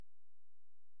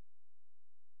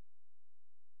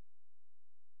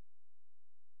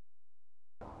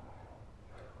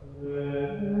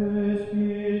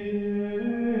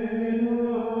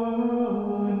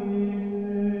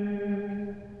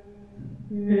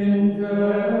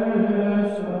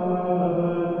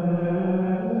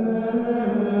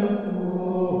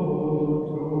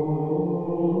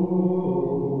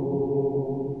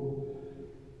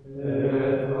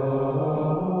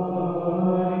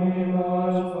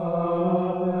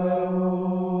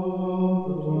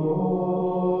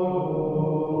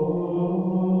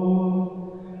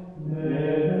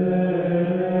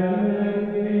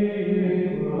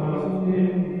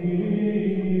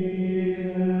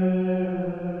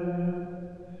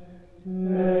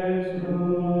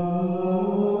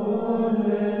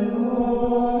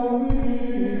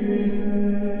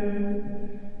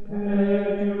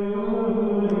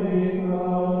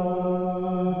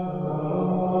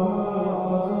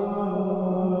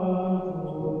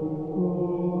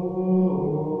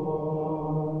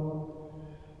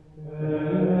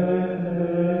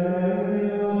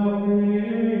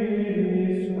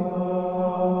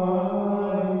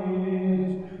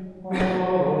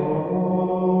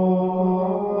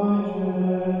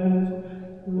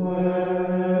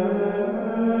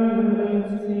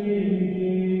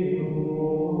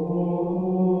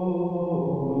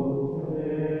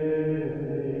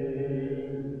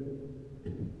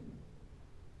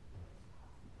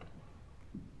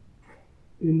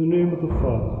In the name of the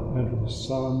Father, and of the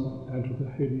Son, and of the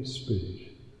Holy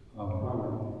Spirit.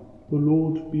 Amen. The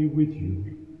Lord be with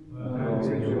you. And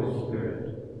with your spirit.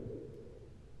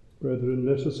 Brethren,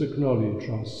 let us acknowledge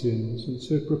our sins and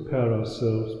so prepare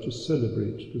ourselves to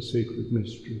celebrate the sacred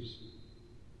mysteries.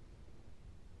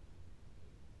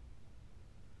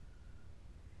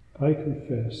 I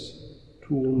confess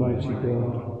to Almighty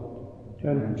God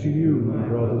and to you, my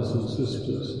brothers and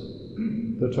sisters,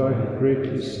 that I have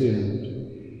greatly sinned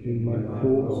in my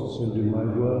thoughts and in my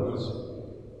words,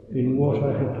 in what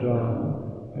I have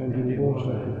done and in what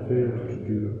I have failed to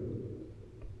do,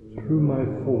 through my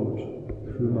fault,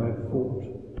 through my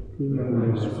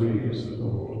most grievous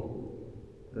fault.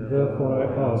 Therefore I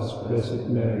ask Blessed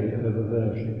Mary, ever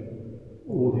Virgin,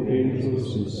 all the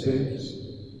angels and saints,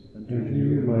 and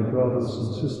you, my brothers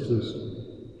and sisters,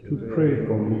 to pray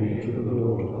for me to the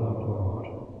Lord our God.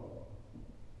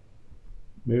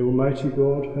 May Almighty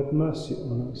God have mercy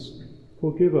on us,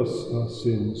 forgive us our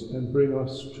sins, and bring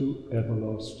us to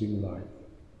everlasting life.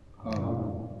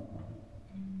 Amen.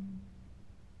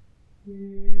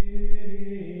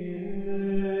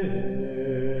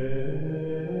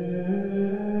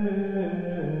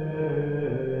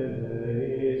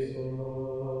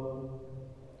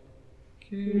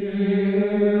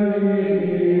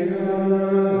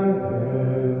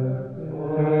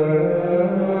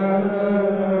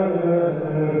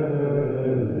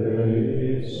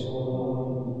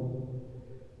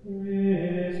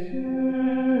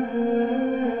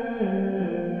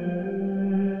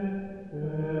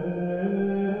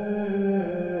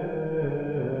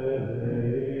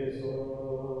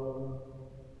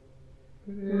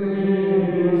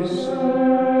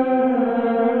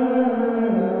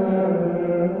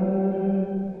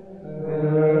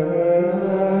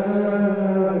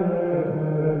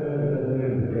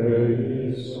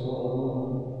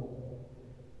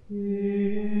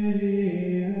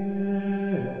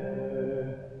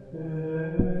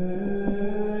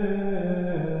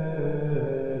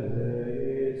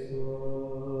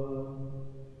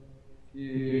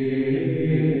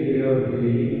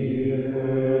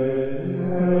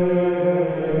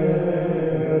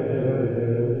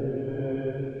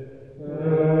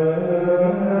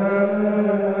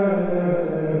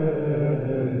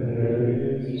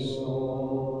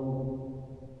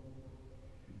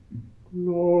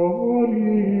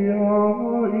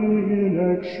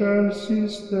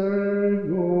 Excelsis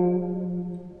Deo.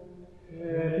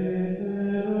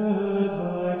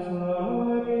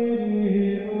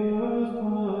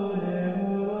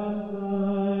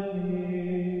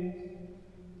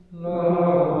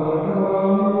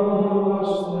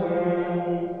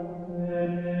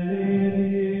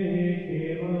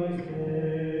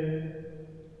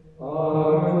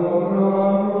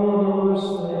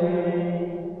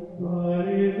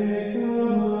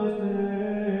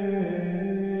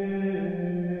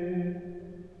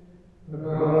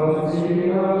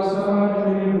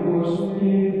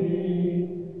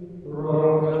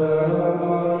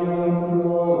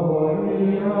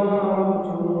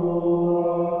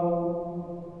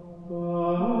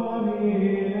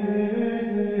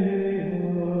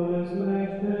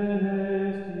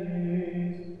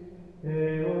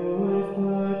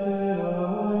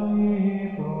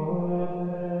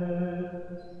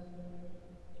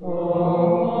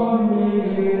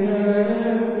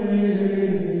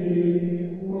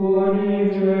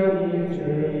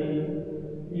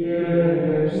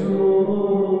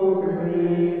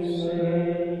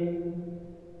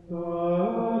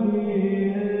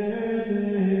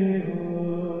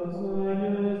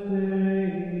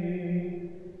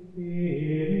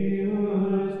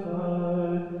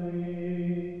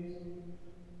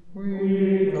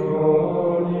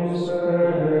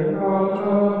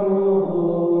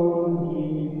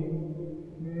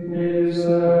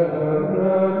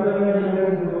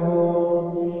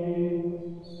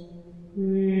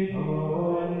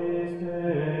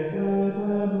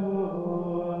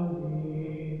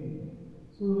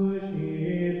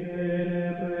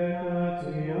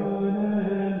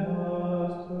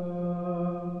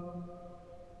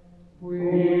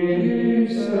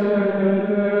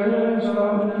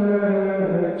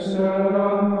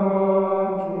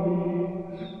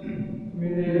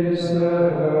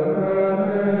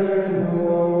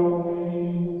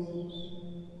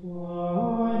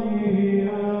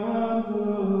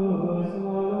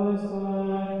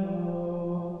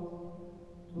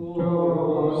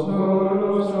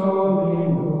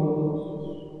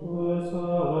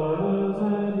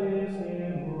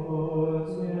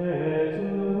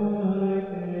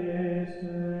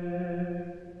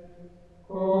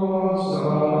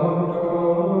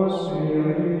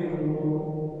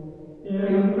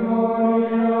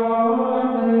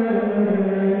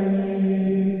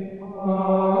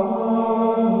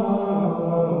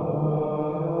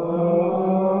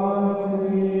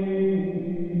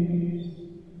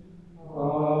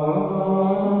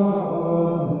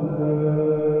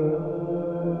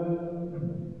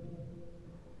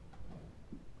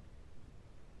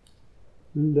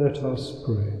 Let us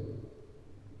pray.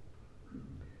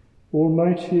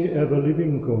 Almighty,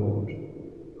 ever-living God,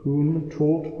 whom,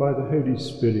 taught by the Holy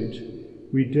Spirit,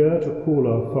 we dare to call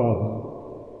our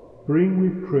Father, bring,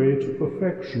 we pray, to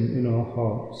perfection in our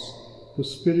hearts the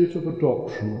spirit of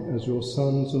adoption as your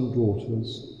sons and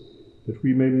daughters, that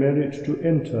we may merit to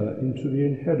enter into the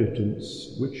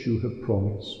inheritance which you have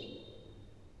promised.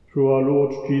 Through our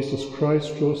Lord Jesus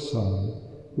Christ, your Son,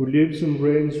 who lives and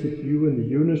reigns with you in the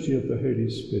unity of the Holy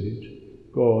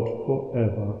Spirit, God, for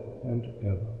ever and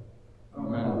ever.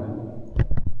 Amen.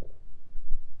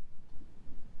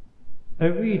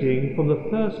 A reading from the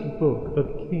first book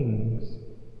of Kings.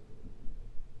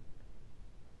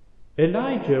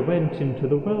 Elijah went into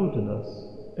the wilderness,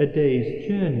 a day's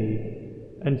journey,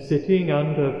 and sitting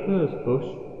under a furze bush,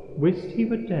 wished he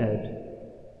were dead.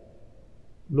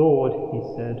 Lord,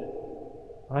 he said,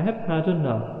 I have had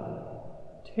enough.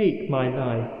 Take my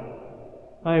life.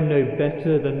 I am no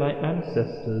better than my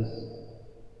ancestors.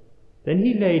 Then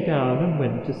he lay down and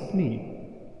went to sleep.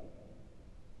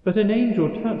 But an angel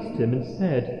touched him and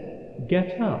said,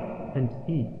 Get up and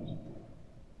eat.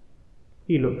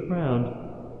 He looked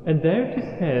round, and there at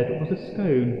his head was a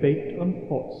scone baked on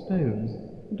hot stones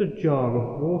and a jar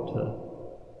of water.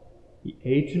 He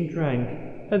ate and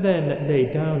drank, and then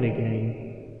lay down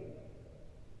again.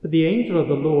 But the angel of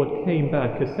the Lord came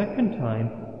back a second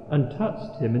time and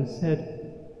touched him and said,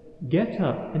 Get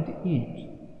up and eat,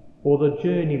 or the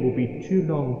journey will be too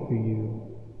long for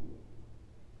you.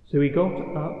 So he got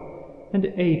up and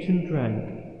ate and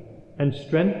drank, and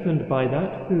strengthened by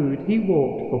that food he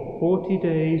walked for 40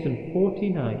 days and 40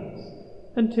 nights,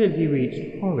 until he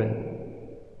reached Horeb,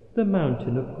 the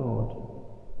mountain of God.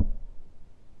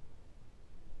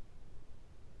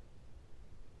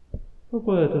 The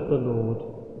word of the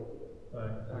Lord.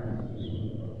 Thanks.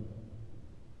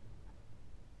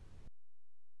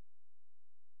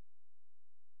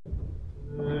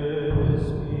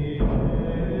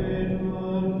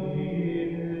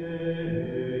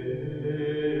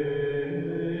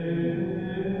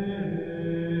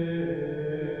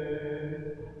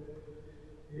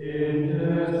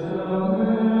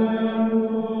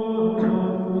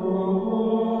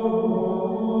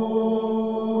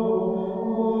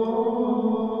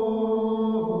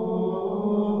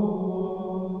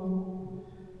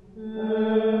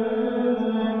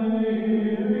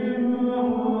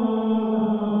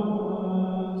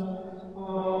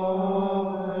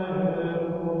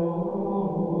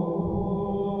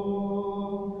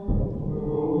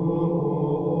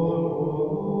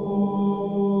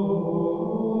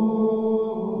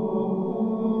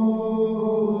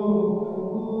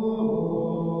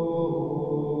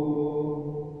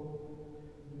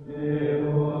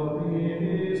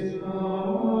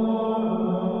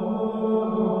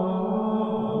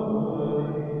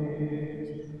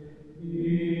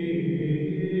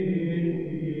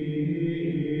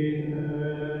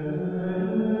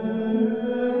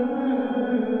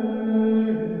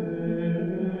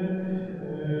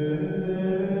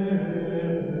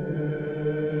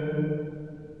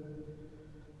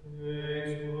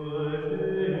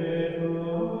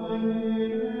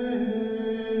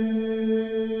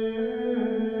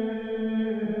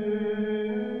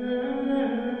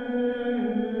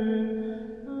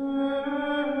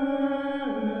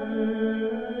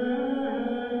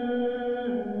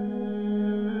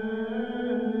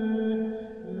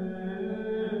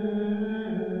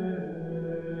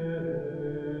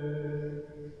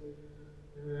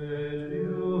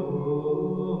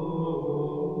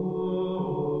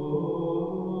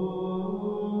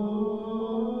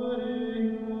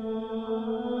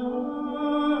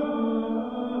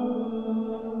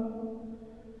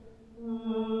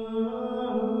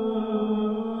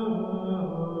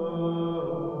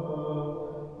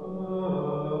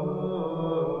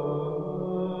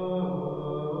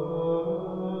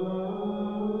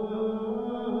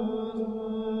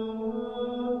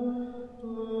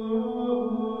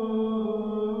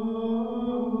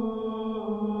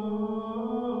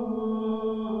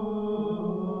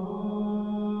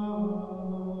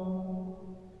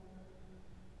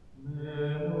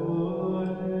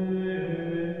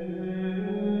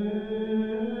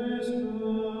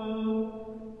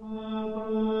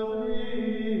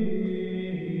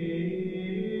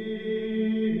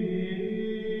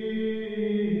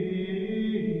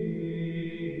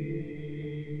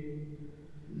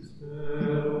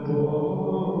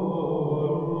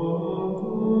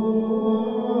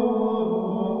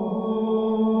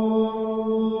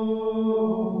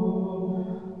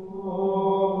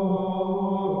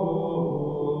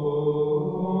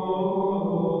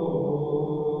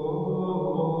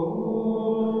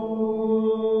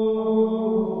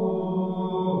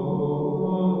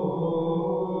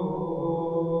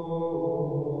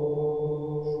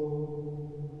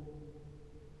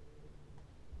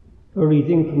 A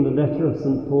reading from the letter of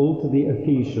St. Paul to the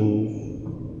Ephesians.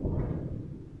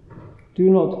 Do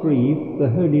not grieve the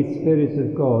Holy Spirit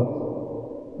of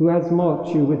God, who has marked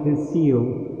you with his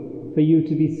seal, for you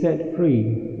to be set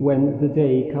free when the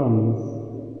day comes.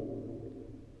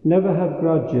 Never have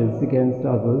grudges against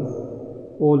others,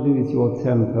 or lose your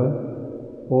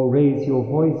temper, or raise your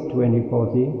voice to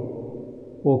anybody,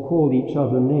 or call each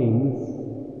other names,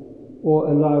 or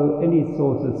allow any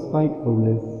sort of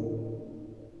spitefulness.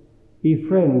 Be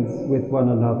friends with one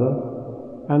another,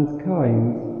 and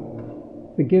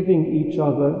kind, forgiving each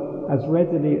other as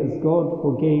readily as God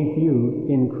forgave you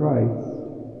in Christ.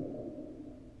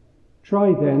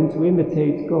 Try then to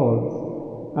imitate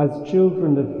God as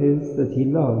children of his that he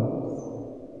loves,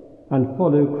 and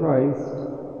follow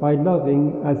Christ by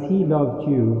loving as he loved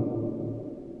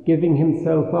you, giving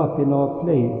himself up in our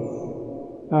place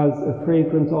as a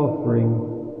fragrant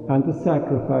offering and a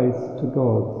sacrifice to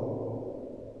God.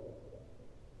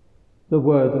 The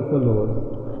word of the Lord.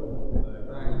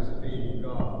 Thanks be to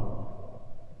God.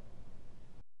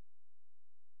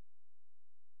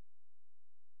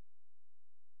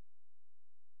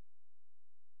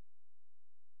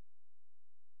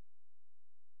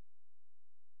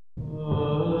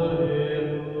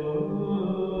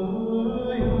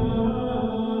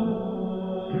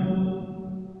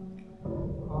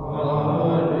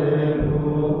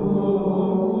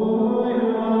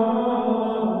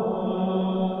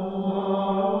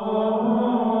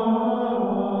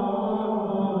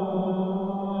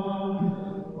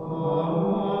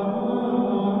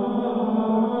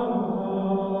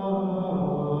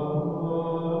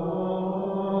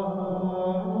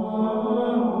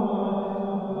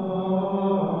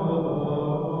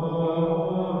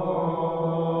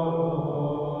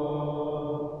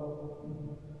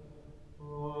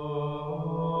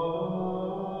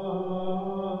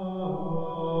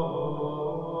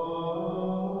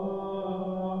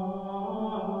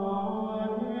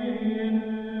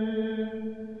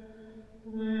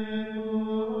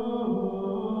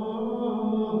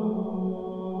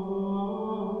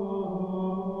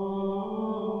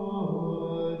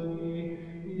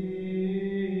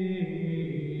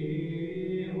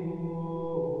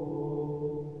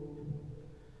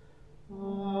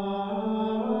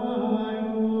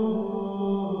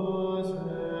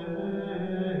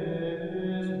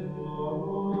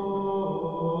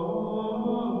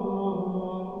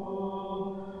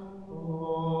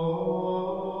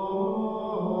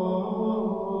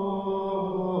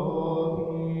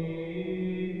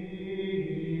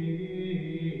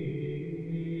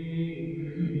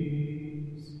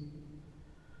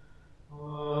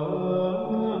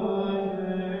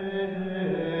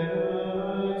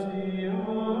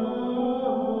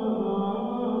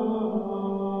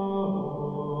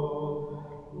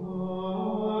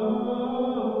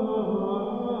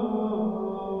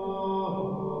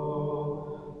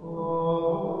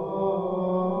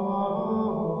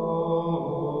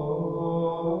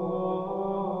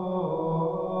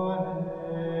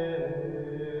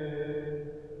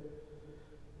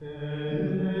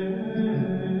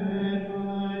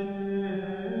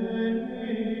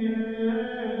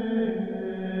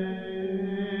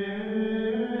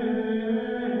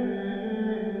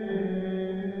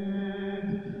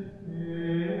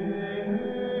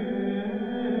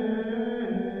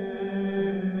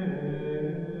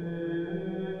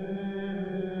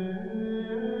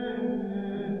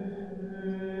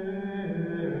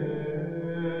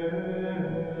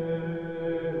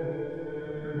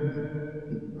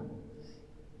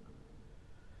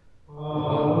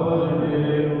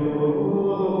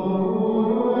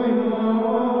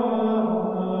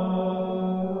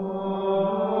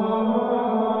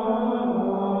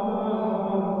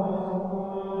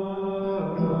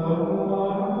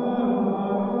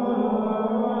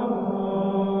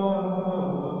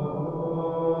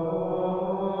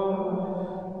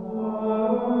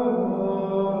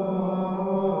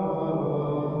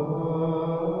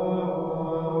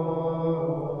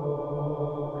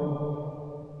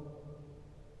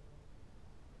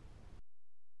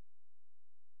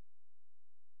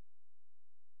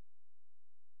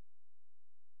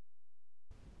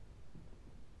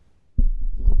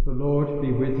 The Lord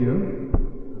be with you.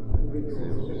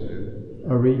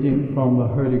 A reading from the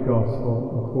Holy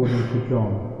Gospel according to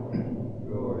John.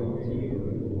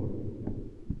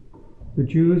 The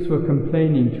Jews were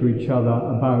complaining to each other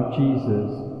about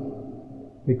Jesus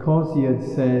because he had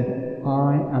said,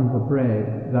 "I am the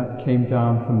bread that came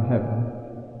down from heaven."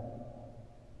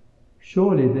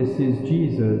 "Surely this is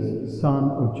Jesus, son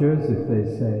of Joseph," they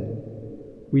said.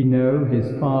 "We know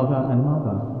his father and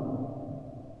mother.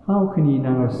 How can he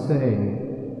now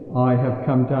say, I have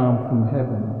come down from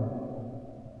heaven."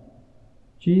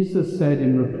 Jesus said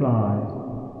in reply,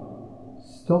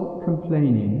 "Stop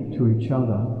complaining to each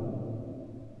other.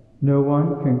 No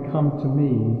one can come to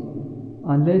me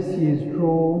unless he is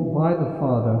drawn by the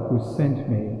Father who sent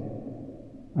me,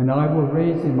 and I will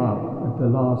raise him up at the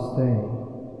last day.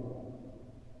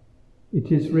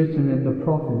 It is written in the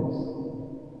prophets,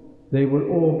 they will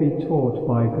all be taught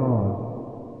by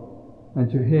God, and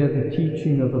to hear the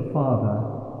teaching of the Father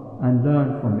and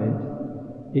learn from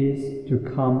it is to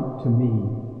come to me.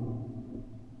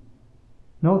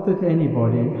 Not that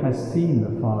anybody has seen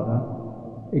the Father,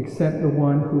 except the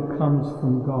one who comes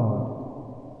from God.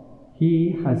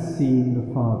 He has seen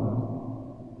the Father.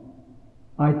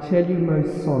 I tell you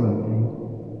most solemnly,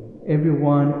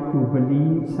 everyone who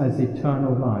believes has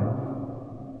eternal life.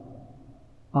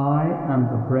 I am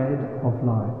the bread of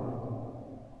life.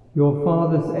 Your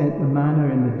fathers ate the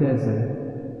manna in the desert,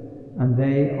 and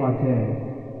they are dead.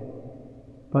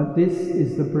 But this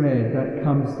is the bread that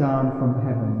comes down from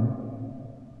heaven,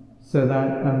 so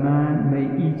that a man may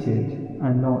eat it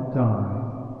and not die.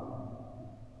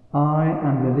 I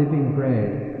am the living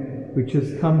bread which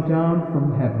has come down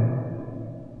from heaven.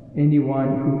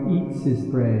 Anyone who eats this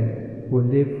bread will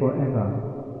live forever,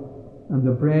 and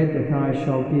the bread that I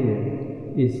shall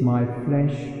give is my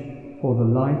flesh for the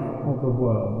life of the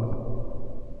world."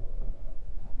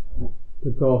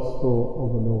 The Gospel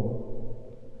of the Lord.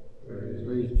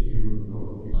 Praise to you,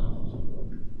 Lord Jesus.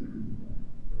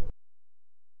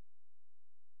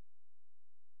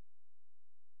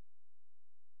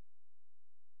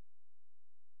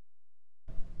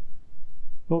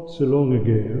 Not so long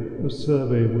ago, a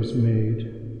survey was made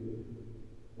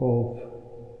of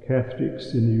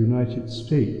Catholics in the United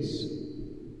States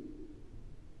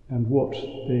and what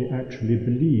they actually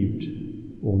believed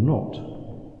or not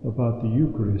about the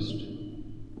Eucharist.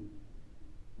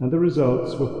 And the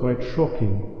results were quite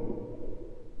shocking.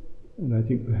 And I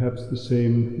think perhaps the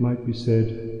same might be said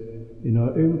in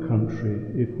our own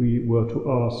country if we were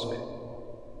to ask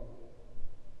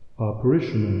our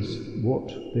parishioners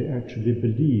what they actually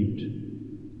believed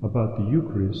about the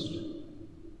Eucharist,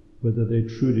 whether they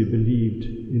truly believed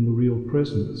in the real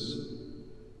presence,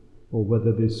 or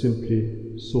whether they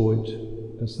simply saw it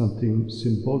as something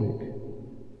symbolic.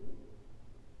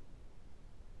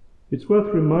 It's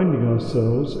worth reminding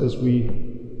ourselves as we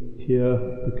hear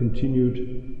the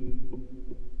continued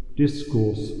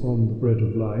discourse on the bread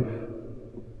of life,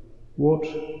 what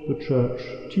the Church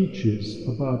teaches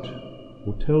about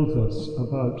or tells us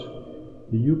about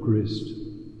the Eucharist.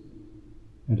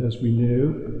 And as we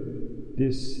know,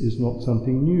 this is not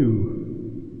something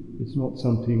new. It's not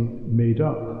something made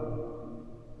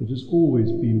up. It has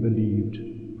always been believed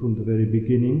from the very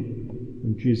beginning,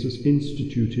 when Jesus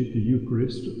instituted the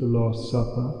Eucharist at the Last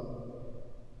Supper.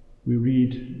 We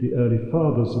read the early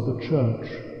fathers of the Church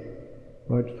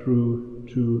right through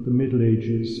to the Middle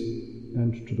Ages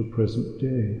and to the present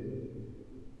day.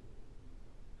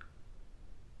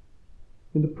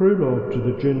 In the prologue to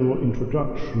the general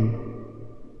introduction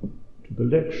to the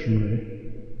lectionary,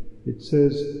 it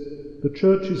says, "The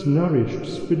Church is nourished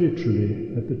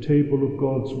spiritually at the table of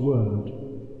God's Word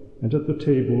and at the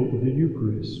table of the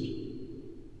Eucharist.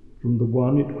 From the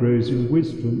one it grows in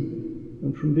wisdom,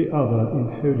 and from the other in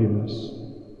holiness.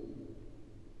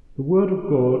 The Word of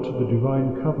God, the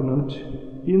divine covenant,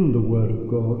 in the Word of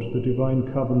God, the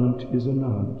divine covenant is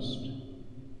announced.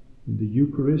 In the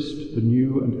Eucharist, the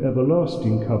new and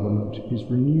everlasting covenant is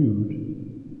renewed.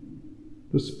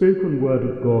 The spoken Word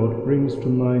of God brings to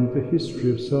mind the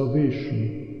history of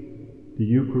salvation. The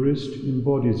Eucharist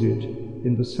embodies it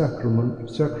in the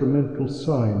sacramental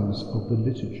signs of the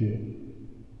liturgy.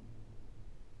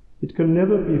 It can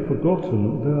never be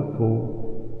forgotten,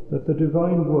 therefore, that the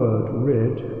divine word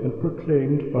read and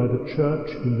proclaimed by the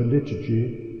Church in the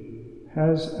liturgy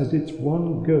has as its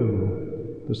one goal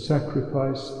the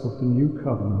sacrifice of the new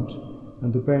covenant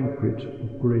and the banquet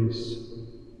of grace,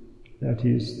 that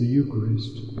is, the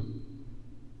Eucharist.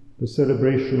 The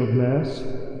celebration of Mass,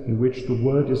 in which the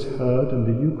Word is heard and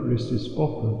the Eucharist is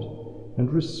offered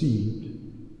and received,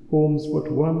 forms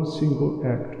but one single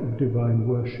act of divine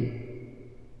worship.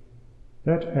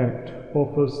 That act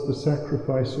offers the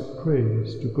sacrifice of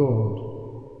praise to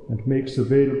God and makes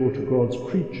available to God's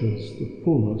creatures the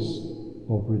fullness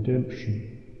of redemption.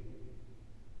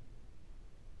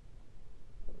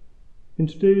 In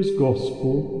today's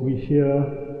Gospel, we hear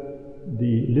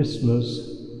the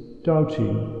listeners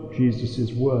doubting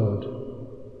Jesus' word.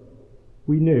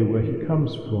 We know where he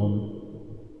comes from.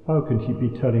 How can he be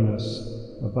telling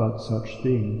us about such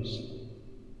things?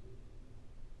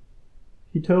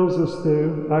 He He tells us,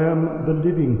 though, I am the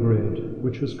living bread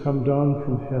which has come down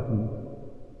from heaven.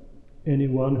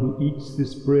 Anyone who eats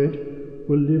this bread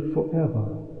will live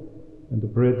forever, and the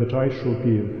bread that I shall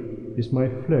give is my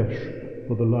flesh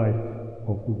for the life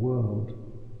of the world.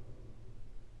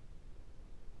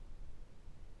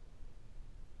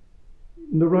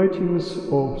 In the writings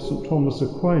of St. Thomas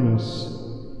Aquinas,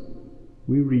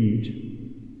 we read,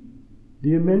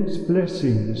 "The immense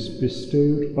blessings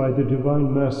bestowed by the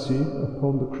divine mercy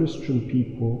upon the Christian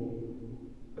people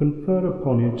confer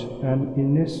upon it an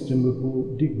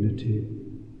inestimable dignity.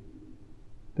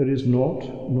 There is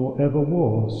not, nor ever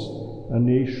was, a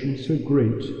nation so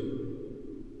great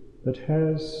that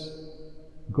has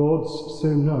gods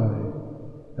so nigh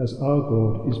as our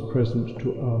God is present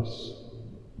to us.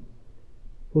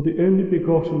 For the only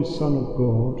begotten Son of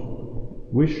God,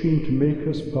 wishing to make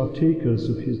us partakers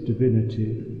of his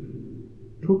divinity,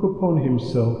 took upon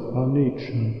himself our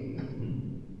nature,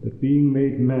 that being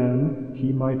made man,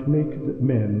 he might make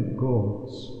men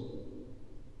gods.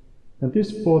 And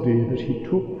this body that he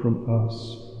took from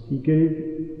us, he gave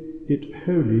it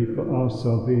wholly for our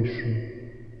salvation.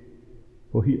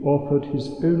 For he offered his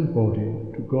own body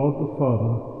to God the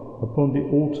Father upon the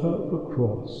altar of the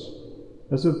cross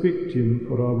as a victim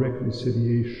for our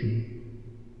reconciliation.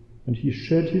 And he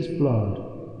shed his blood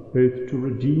both to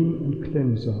redeem and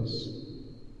cleanse us,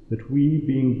 that we,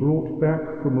 being brought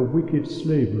back from a wicked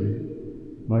slavery,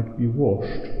 might be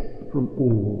washed from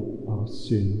all our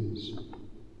sins."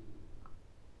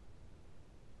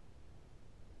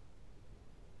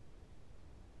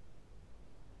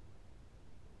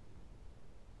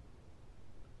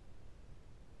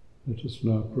 Let us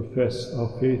now profess our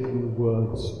faith in the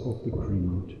words of the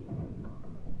Creed.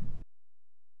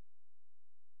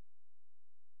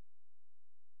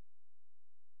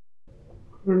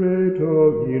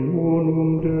 Credo in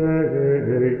unum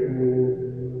Deum,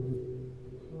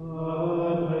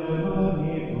 Pater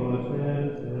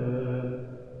omnipotente,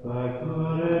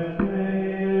 factor et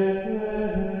Dei,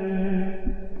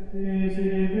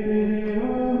 visibilium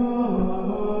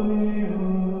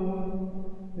omnium,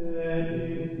 et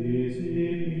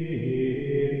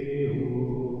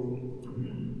invisibilium,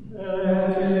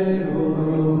 et in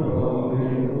unum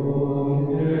Dominum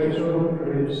Iesu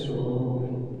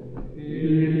Christum,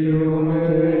 Filium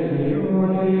Dei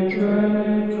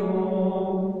unigenitum,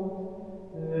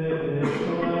 et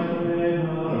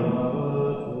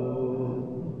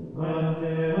extraordinatum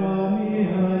ante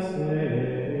omnia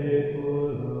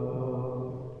saecula.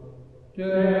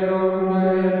 Deum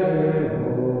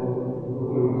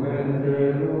Deum et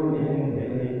Deum in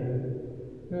Dei,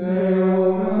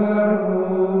 Deum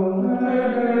Verbum et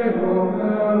Deum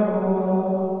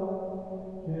Verbum,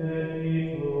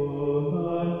 genitum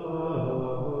ad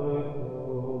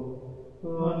Pactum,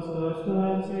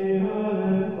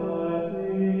 consubstantialem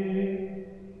Patri,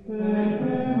 et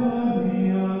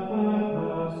omnia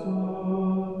pacta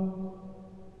sunt,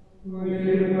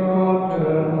 qui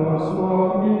propter nos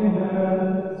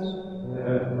homines,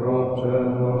 et propter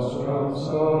nostram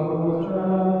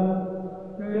salutem,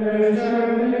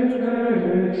 recepit et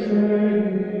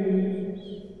celis,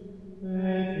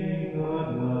 et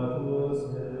incarnatus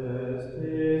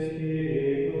est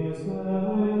Spiritus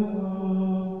Sancto,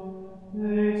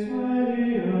 ex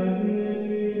Maria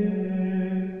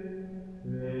Virgine,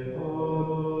 et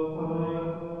homo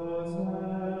Pactus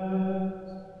est.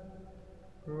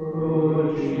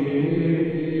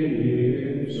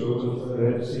 Crucifixit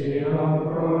subspeciam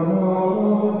pro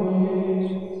nobis,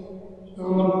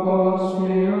 sub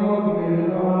postium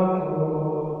Pilato,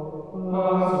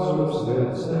 passus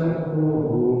et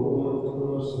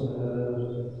sepultus est.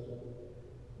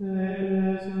 Et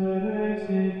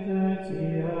resurrexit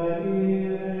tertia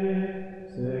ire,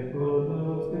 secundum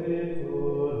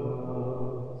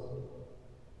Scripturas.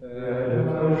 Et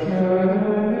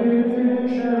ascendit in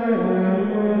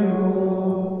caelum,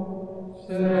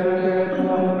 sed et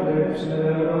ad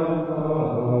dexteram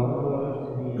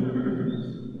Patris,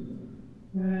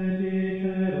 et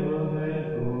iterum et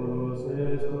turus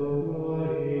est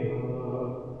gloria,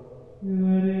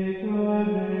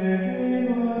 unicade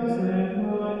Deus et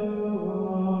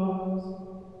Patris,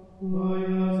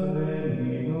 cuius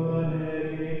veni non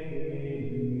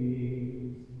ericinis.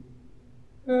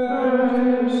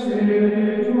 Et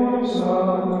Spiritum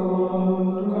Sanctum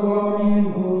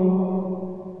Dominum,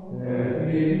 et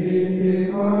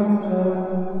vivificantem,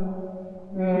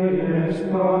 et ex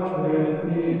Patre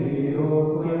Filio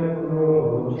et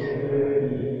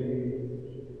Procerit,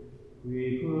 qui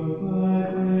cum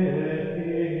Patre et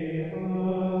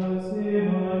Filio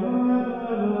simul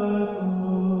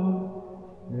adoratum,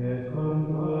 et cum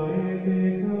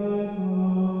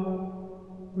glorificatum,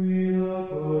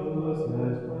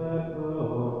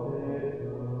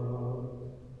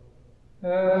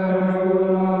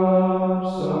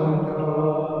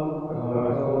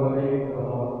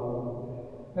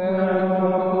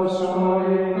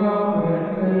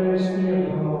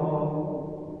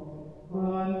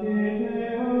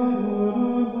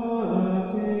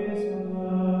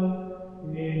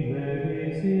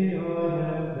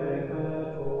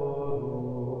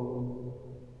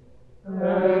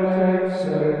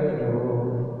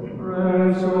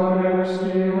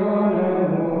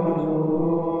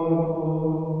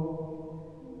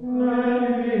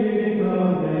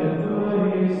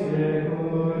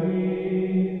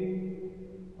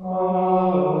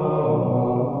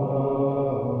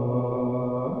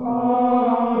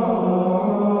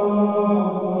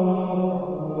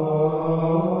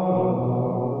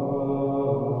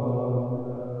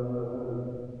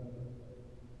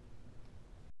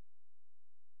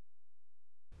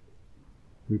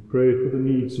 We pray for the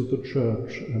needs of the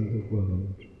Church and the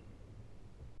world.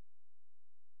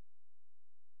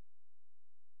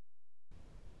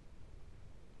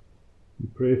 We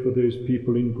pray for those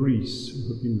people in Greece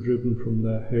who have been driven from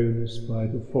their homes by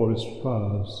the forest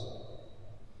fires.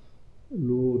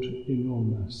 Lord, in your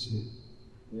mercy.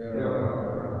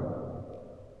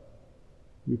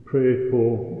 We pray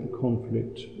for the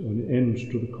conflict, or an end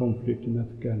to the conflict in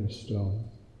Afghanistan.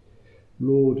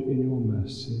 Lord, in your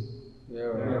mercy.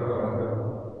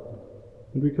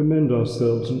 And we commend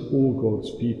ourselves and all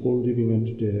God's people, living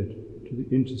and dead, to the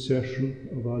intercession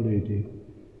of Our Lady,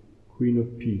 Queen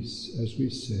of Peace, as we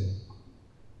say,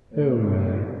 Hail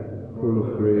Mary, full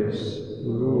of grace, the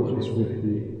Lord is with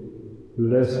thee.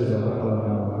 Blessed art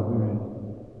thou among women,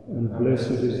 and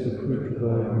blessed is the fruit of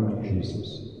thy womb, Jesus.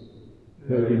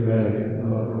 Holy Mary,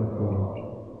 Mother of God,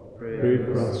 pray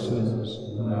for us sinners,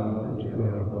 now and at the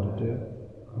hour of our death.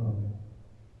 Amen.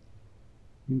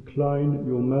 Incline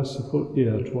your merciful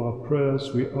ear to our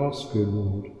prayers, we ask, O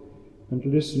Lord, and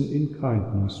listen in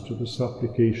kindness to the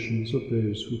supplications of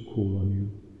those who call on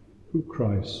you, through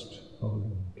Christ our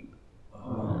Lord.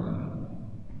 Amen.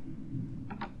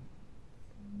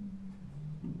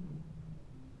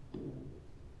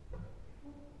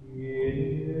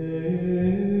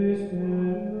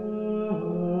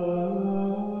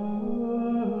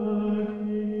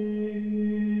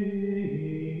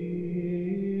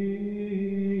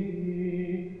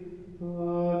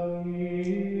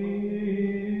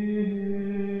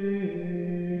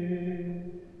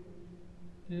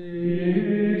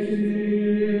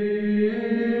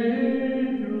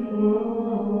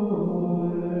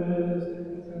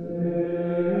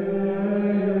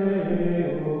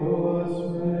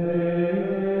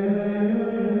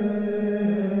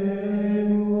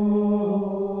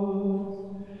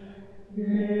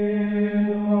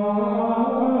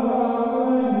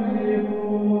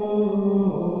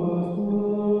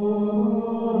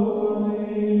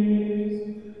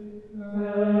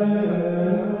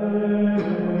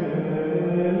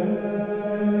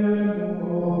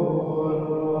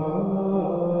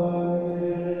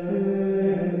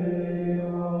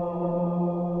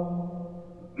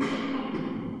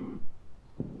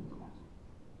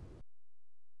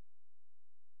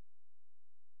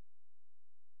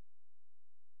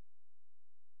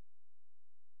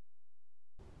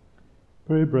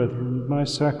 Pray, brethren, my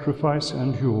sacrifice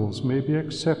and yours may be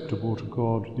acceptable to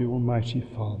God, the Almighty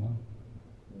Father.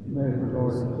 May the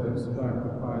Lord accept the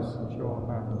sacrifice at your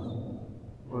hands,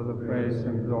 for the praise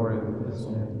and glory of his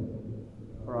name,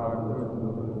 for our good and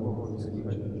the good of his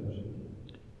Church.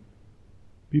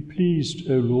 Be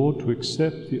pleased, O Lord, to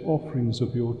accept the offerings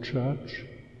of your Church,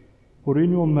 for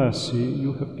in your mercy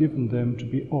you have given them to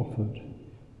be offered,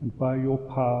 and by your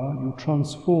power you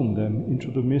transform them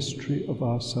into the mystery of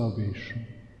our salvation,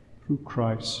 through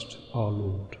Christ our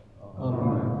Lord.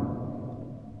 Amen.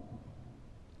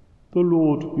 The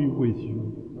Lord be with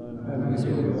you. And with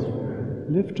you.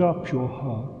 Lift up your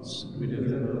hearts. We lift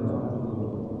them up to the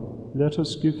Lord. Let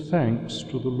us give thanks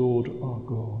to the Lord our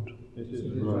God. It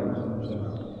is right and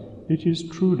just. It is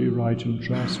truly right and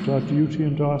just, our duty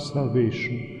and our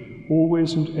salvation,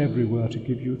 always and everywhere to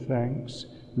give you thanks,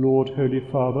 Lord, Holy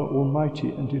Father, Almighty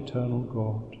and eternal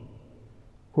God.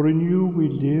 For in you we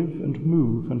live and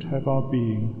move and have our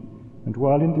being, and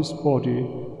while in this body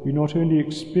we not only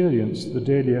experience the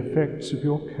daily effects of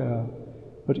your care,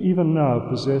 but even now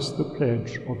possess the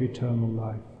pledge of eternal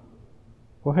life.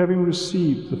 For having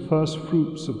received the first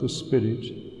fruits of the Spirit,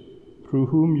 through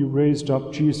whom you raised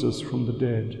up Jesus from the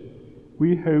dead,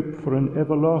 we hope for an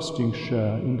everlasting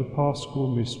share in the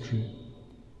Paschal mystery.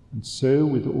 And so,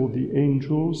 with all the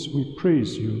angels, we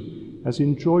praise you, as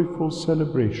in joyful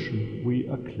celebration we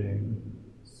acclaim.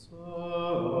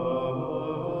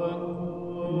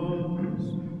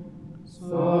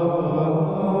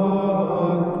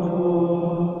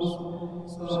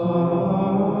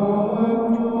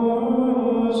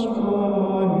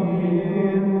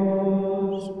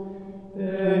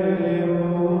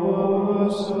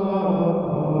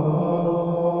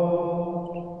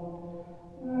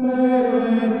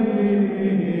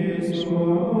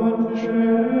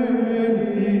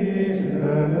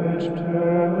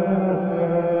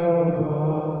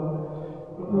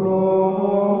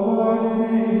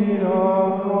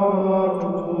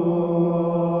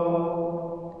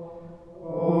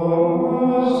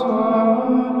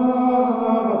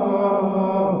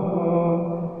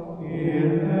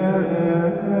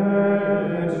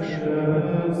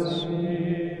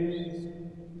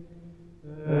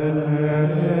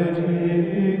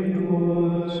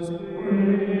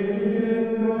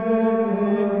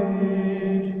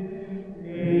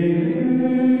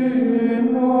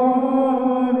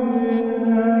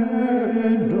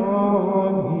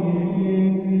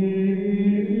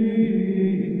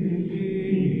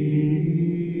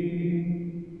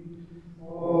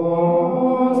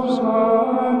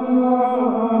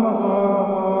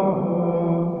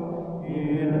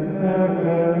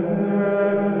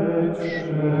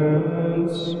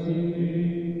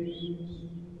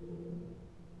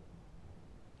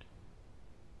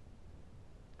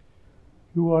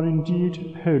 You are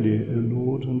indeed holy, O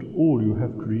Lord, and all you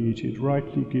have created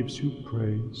rightly gives you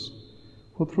praise.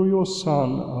 For through your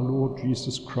Son, our Lord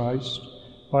Jesus Christ,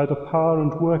 by the power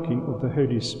and working of the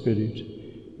Holy Spirit,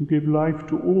 you give life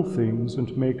to all things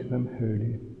and make them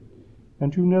holy.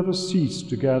 And you never cease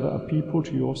to gather a people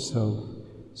to yourself,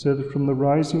 so that from the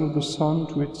rising of the sun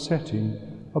to its setting,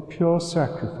 a pure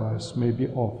sacrifice may be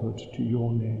offered to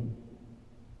your name.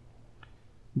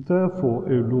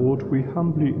 Therefore, O Lord, we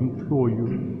humbly implore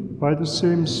you, by the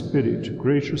same Spirit,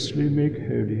 graciously make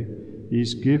holy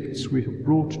these gifts we have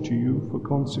brought to you for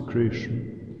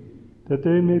consecration, that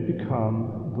they may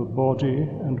become the body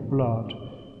and blood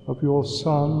of your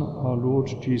Son, our Lord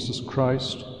Jesus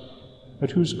Christ,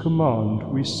 at whose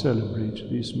command we celebrate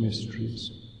these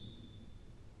mysteries.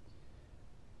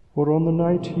 For on the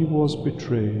night he was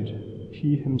betrayed,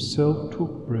 he himself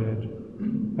took bread,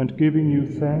 and giving you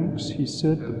thanks, he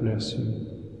said the blessing,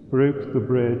 broke the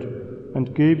bread,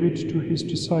 and gave it to his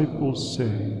disciples,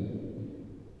 saying,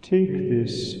 "Take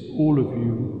this, all of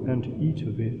you, and eat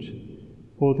of it,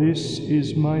 for this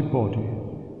is my body,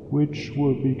 which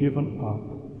will be given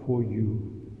up for you."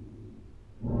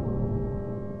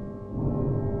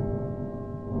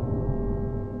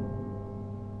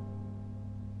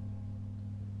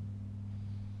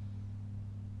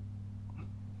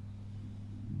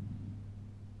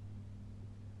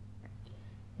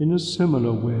 In a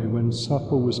similar way, when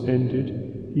supper was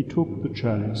ended, he took the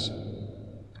chalice,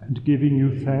 and giving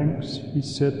you thanks, he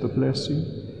said the blessing,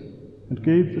 and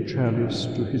gave the chalice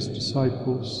to his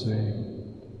disciples, saying,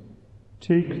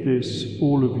 "Take this,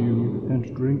 all of you,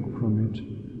 and drink from it,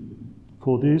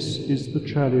 for this is the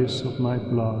chalice of my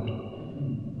blood,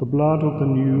 the blood of the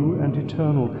new and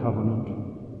eternal covenant,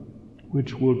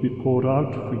 which will be poured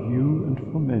out for you and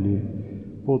for many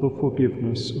for the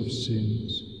forgiveness of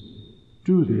sins.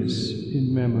 Do this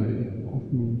in memory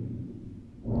of me."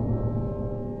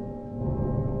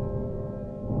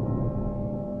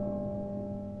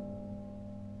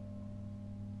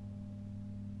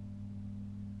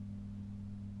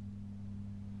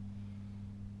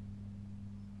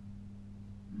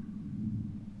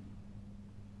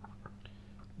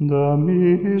 The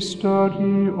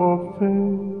mystery of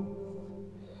faith.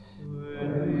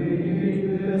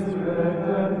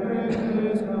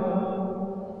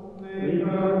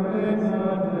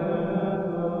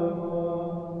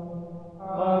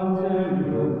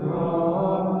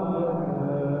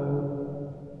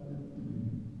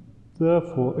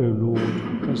 Therefore, O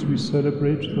Lord, as we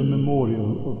celebrate the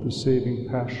memorial of the saving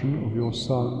passion of your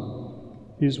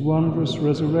Son, his wondrous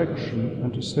resurrection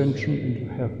and ascension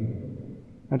into heaven,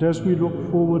 and as we look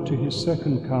forward to his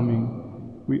second coming,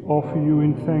 we offer you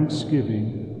in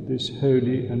thanksgiving this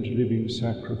holy and living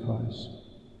sacrifice.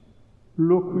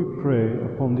 Look, we pray,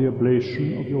 upon the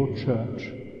oblation of your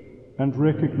Church, and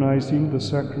recognizing the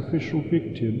sacrificial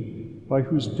victim by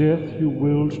whose death you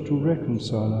willed to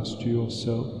reconcile us to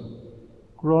yourself,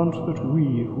 grant that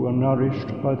we, who are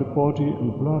nourished by the body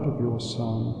and blood of your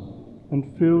Son,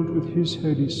 and filled with his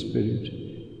Holy Spirit,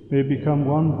 may become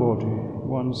one body,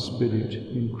 one spirit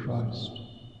in Christ.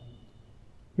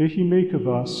 May he make of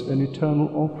us an eternal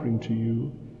offering to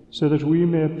you, so that we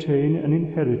may obtain an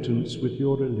inheritance with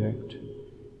your elect,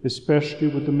 especially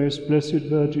with the most blessed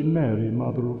Virgin Mary,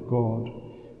 Mother of God,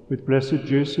 with blessed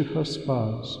Joseph, her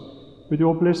spouse, with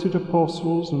your blessed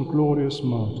apostles and glorious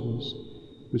martyrs,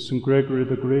 with St. Gregory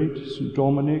the Great, St.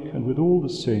 Dominic, and with all the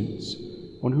saints,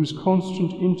 on whose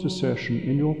constant intercession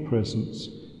in your presence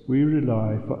we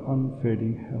rely for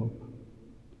unfailing help.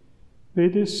 May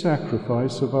this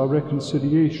sacrifice of our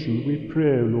reconciliation, we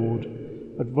pray, O Lord,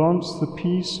 advance the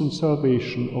peace and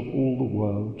salvation of all the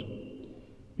world.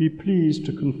 Be pleased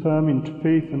to confirm in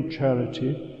faith and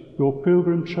charity your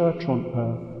pilgrim church on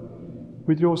earth,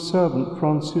 with your servant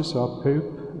Francis, our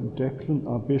Pope, and Declan,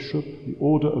 our Bishop, the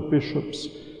order of bishops,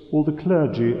 all the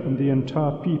clergy and the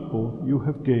entire people you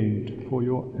have gained for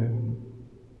your own.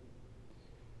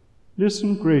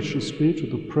 Listen graciously to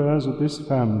the prayers of this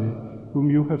family whom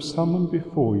you have summoned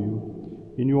before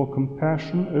you. In your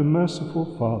compassion, O merciful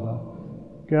Father,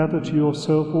 gather to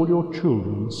yourself all your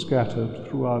children scattered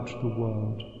throughout the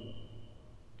world.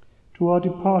 To our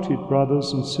departed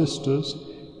brothers and sisters,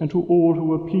 and to all who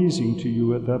were pleasing to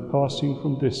you at their passing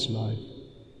from this life,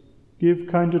 give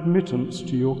kind admittance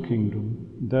to your kingdom.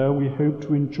 There we hope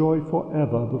to enjoy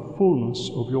forever the fullness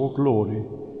of your glory,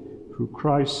 through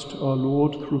Christ our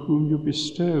Lord, through whom you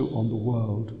bestow on the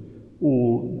world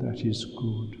all that is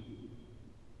good.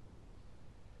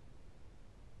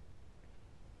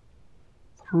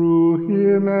 Through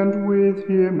him and with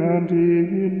him and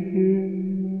in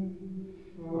him,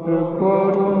 O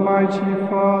God, Almighty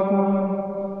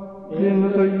Father,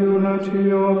 in the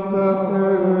unity of the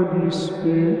Holy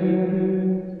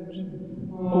Spirit.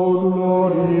 All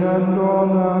glory and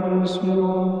honor is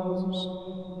yours,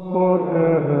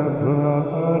 forever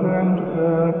and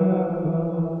ever.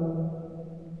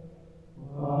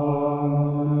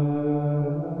 Amen.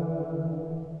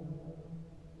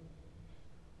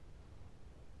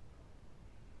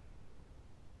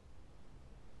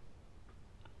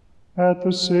 At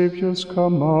the Saviour's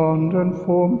command and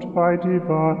formed by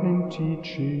divine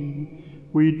teaching,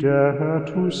 we dare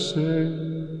to say,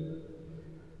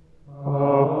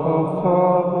 Our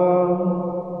Father,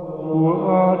 who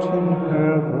art in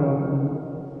heaven,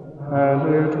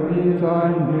 hallowed be thy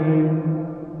name.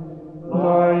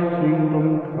 Thy kingdom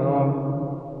come,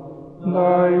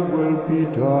 thy will be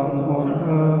done on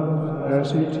earth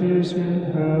as it is in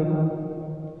heaven.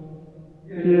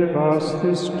 Give us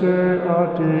this day our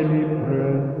daily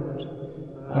bread,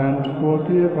 and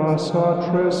forgive us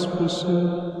our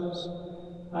trespasses,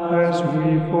 as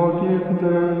we forgive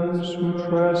those who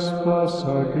trespass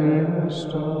against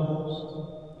us.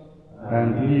 And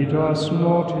lead us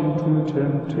not into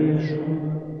temptation,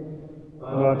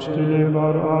 but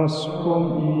deliver us from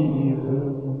evil.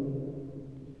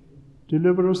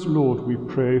 Deliver us, Lord, we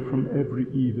pray, from every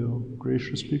evil.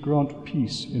 Graciously grant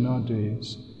peace in our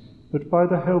days, that by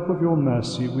the help of your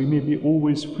mercy we may be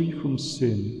always free from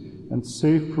sin and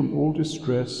safe from all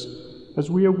distress, as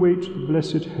we await the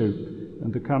blessed hope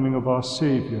and the coming of our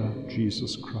Saviour,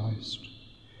 Jesus Christ.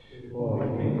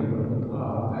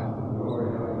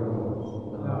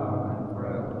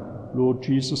 Lord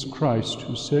Jesus Christ,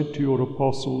 who said to your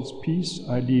apostles, Peace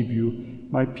I leave you,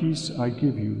 my peace I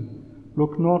give you,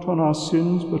 look not on our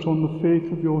sins, but on the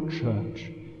faith of your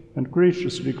Church, and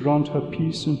graciously grant her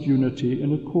peace and unity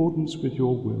in accordance with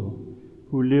your will,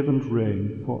 who live and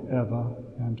reign for ever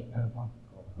and ever.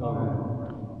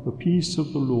 Amen. The peace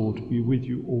of the Lord be with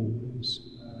you always.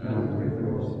 And with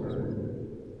your spirit.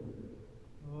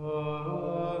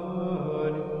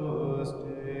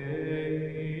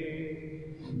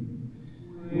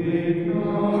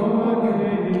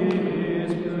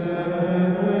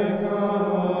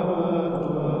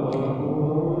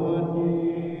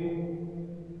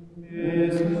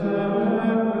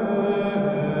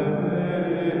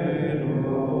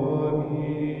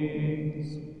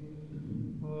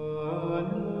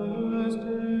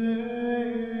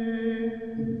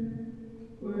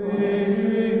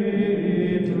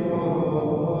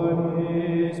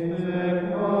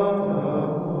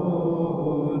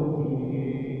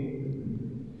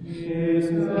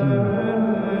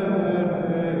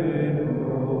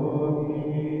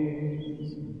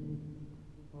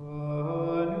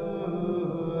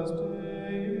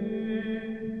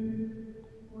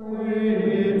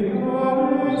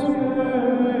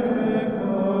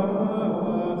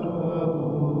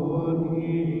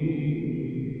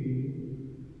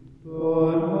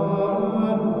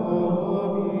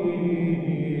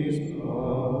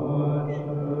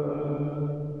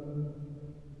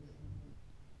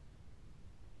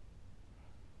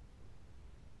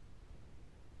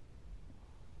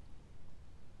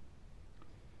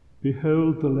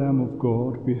 Behold the Lamb of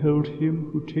God, behold him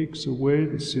who takes away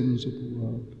the sins of the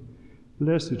world.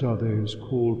 Blessed are those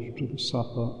called to the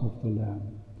supper of the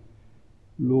Lamb.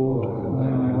 Lord, I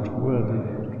am not worthy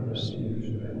to receive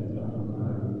you.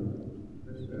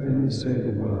 Only say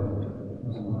the word,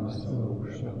 and my soul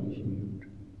shall be healed.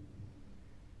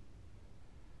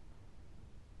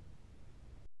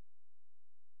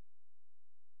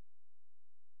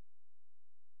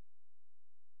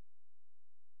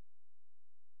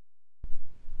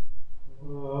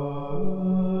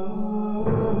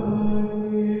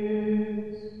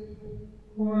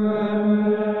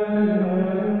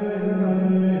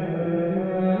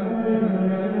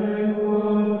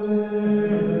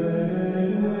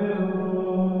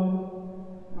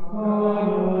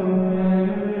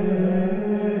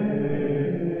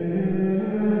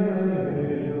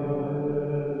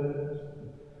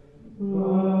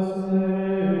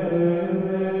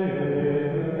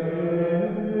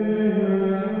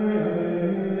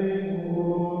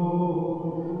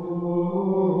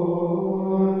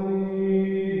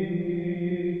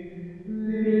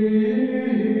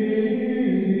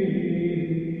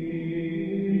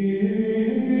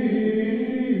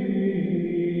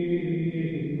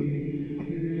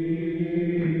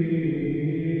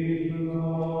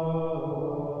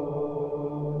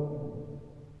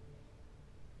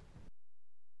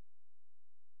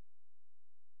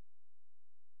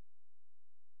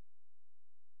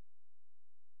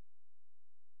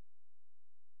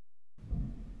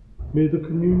 May the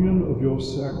communion of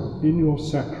in your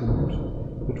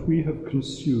sacrament that we have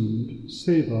consumed,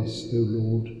 save us, O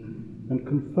Lord, and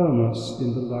confirm us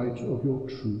in the light of your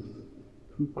truth,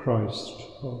 through Christ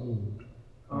our Lord.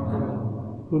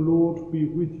 Amen. The Lord be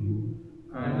with you.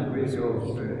 And with your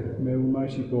spirit. May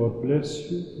Almighty God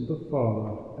bless you, the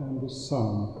Father, and the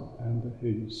Son, and the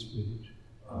Holy Spirit.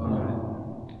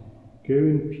 Amen. Go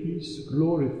in peace,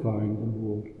 glorifying the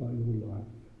Lord by your life.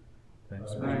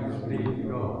 Thanks be to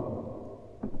God.